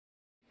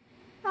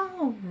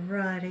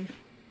Alrighty.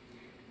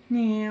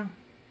 Now,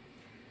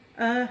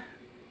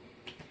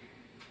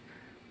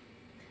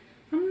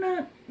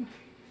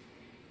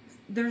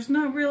 there's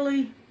not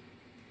really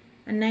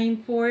a name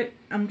for it.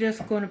 I'm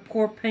just going to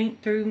pour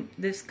paint through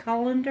this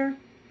colander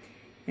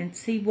and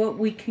see what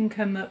we can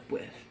come up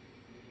with.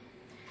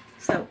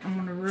 So I'm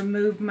going to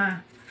remove my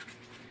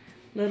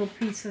little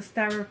piece of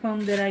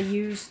styrofoam that I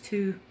used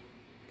to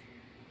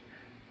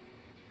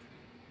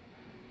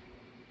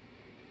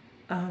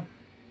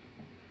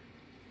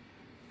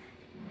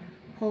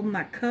hold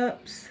my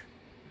cups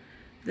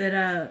that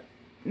I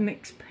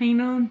mix paint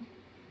on.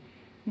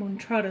 I'm going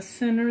to try to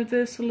center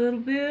this a little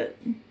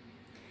bit,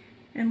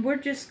 and we're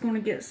just going to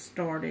get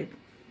started.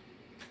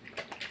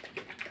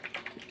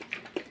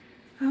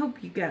 I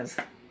hope you guys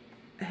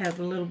have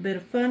a little bit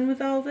of fun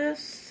with all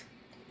this.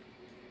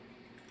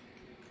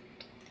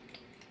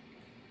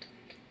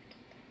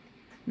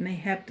 May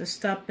have to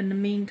stop in the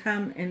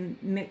meantime and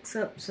mix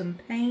up some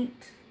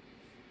paint.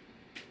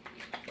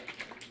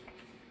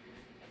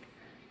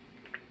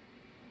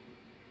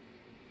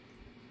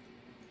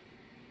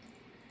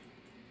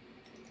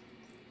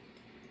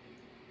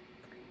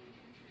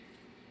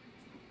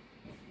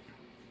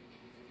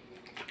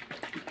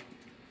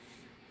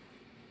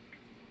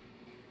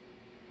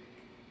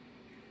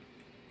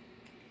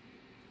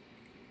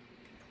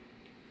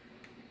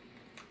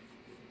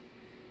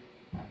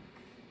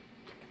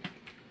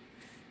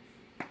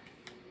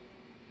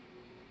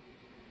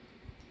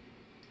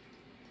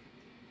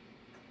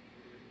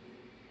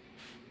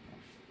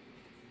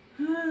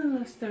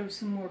 Let's throw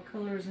some more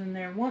colors in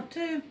there. Want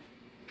to?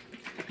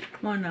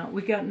 Why not?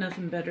 We got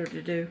nothing better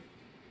to do.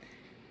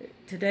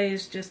 Today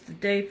is just a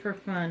day for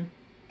fun.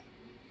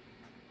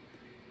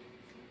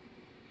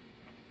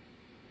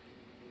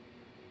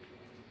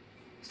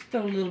 Let's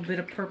throw a little bit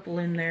of purple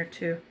in there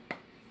too.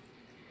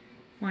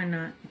 Why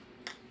not?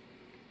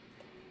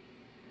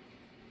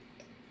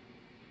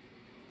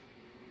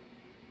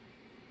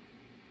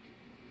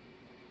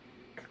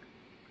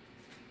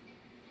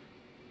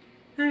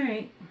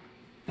 Alright.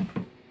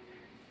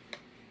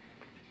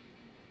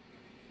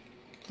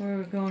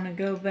 We're going to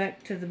go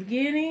back to the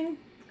beginning.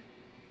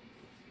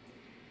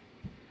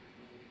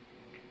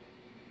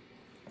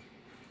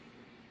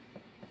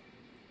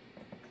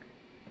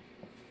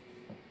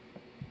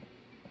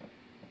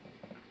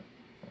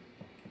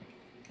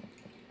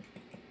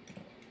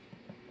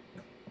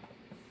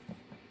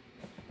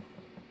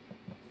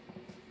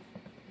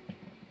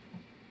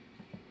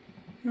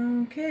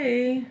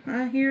 Okay,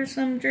 I hear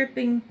some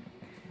dripping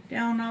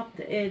down off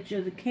the edge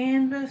of the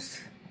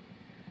canvas.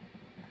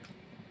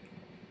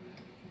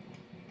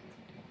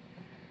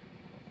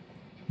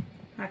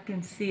 I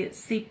can see it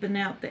seeping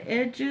out the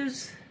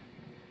edges,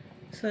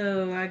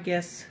 so I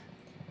guess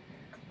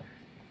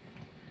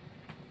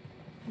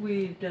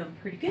we've done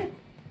pretty good.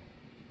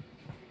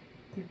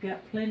 We've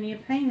got plenty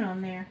of paint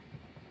on there.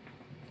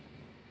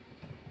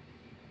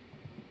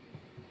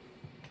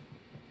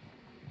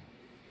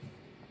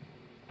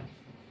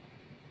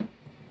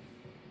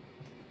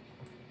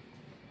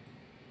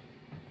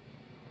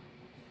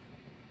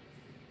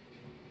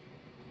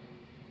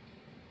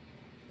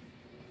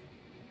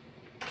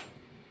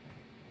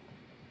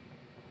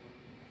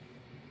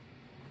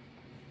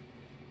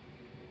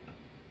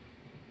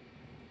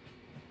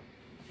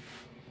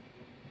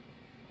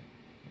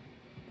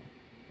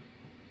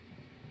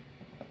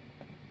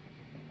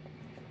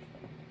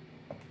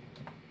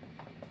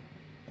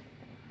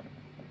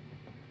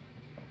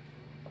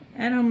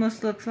 That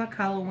almost looks like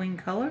Halloween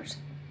colors.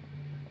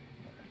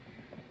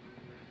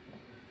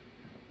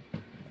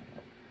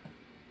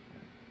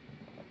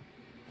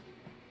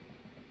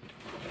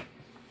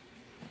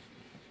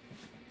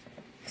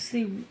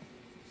 See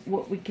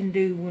what we can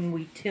do when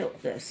we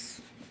tilt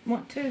this.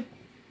 Want to?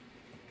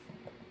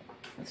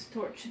 Let's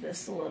torch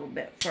this a little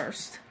bit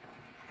first.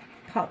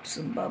 Pop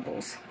some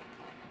bubbles.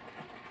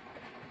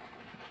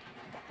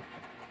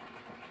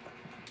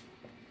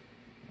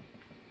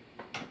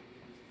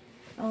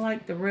 I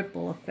like the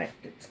ripple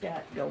effect it's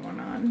got going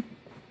on.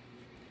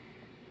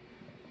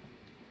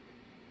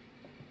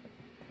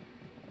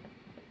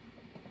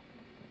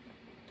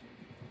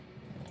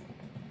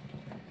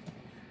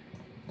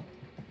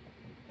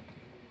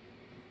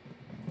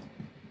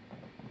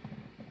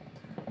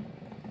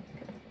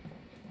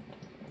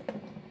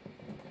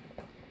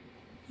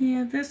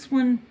 Yeah, this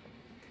one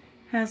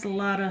has a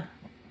lot of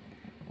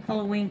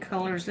Halloween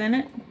colors in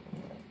it.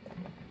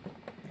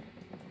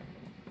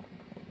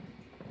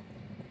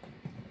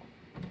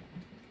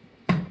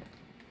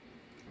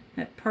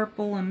 That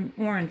purple and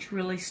orange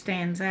really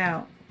stands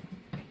out.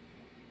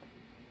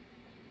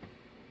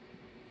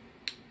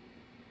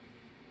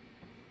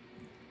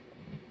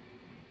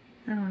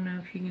 I don't know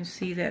if you can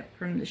see that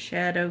from the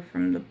shadow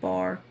from the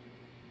bar.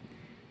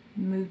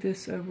 Move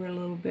this over a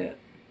little bit.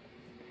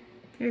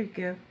 There you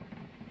go.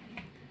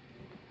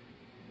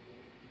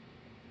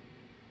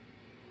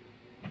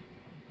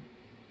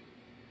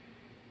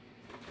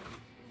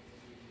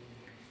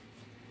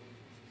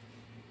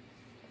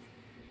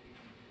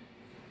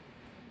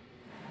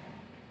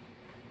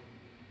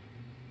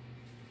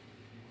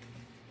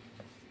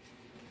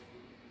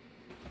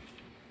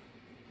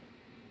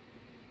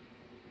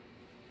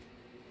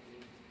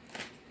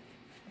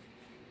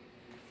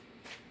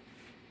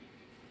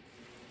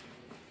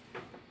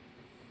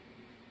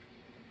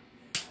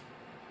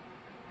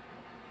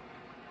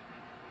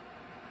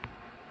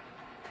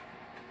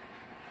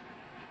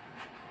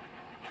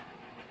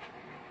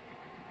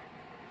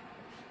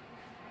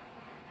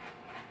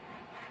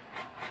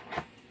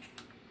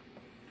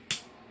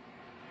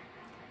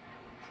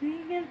 So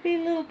you gotta be a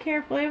little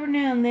careful. Every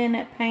now and then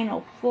that paint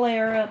will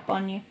flare up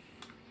on you.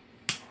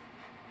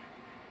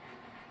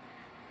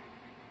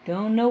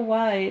 Don't know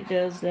why it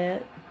does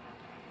that.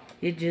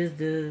 It just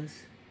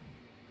does.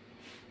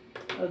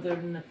 Other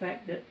than the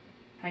fact that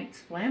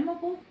paint's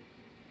flammable.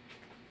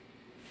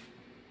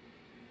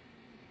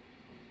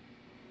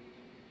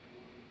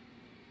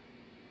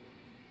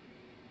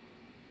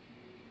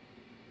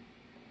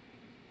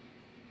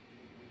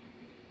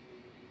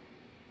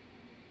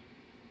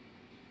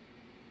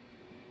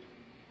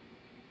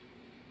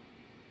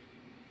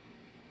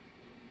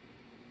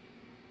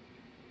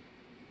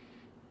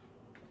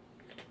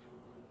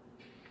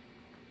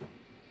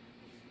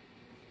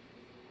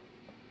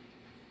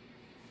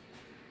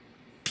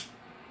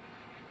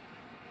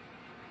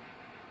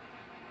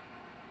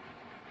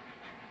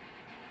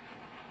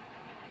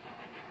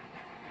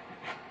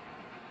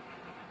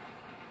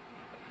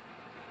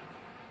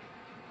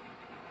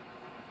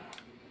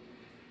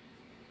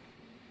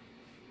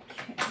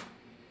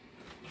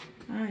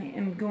 I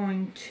am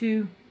going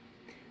to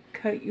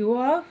cut you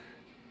off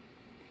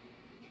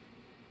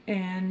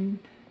and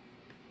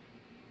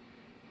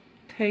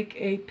take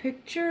a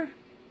picture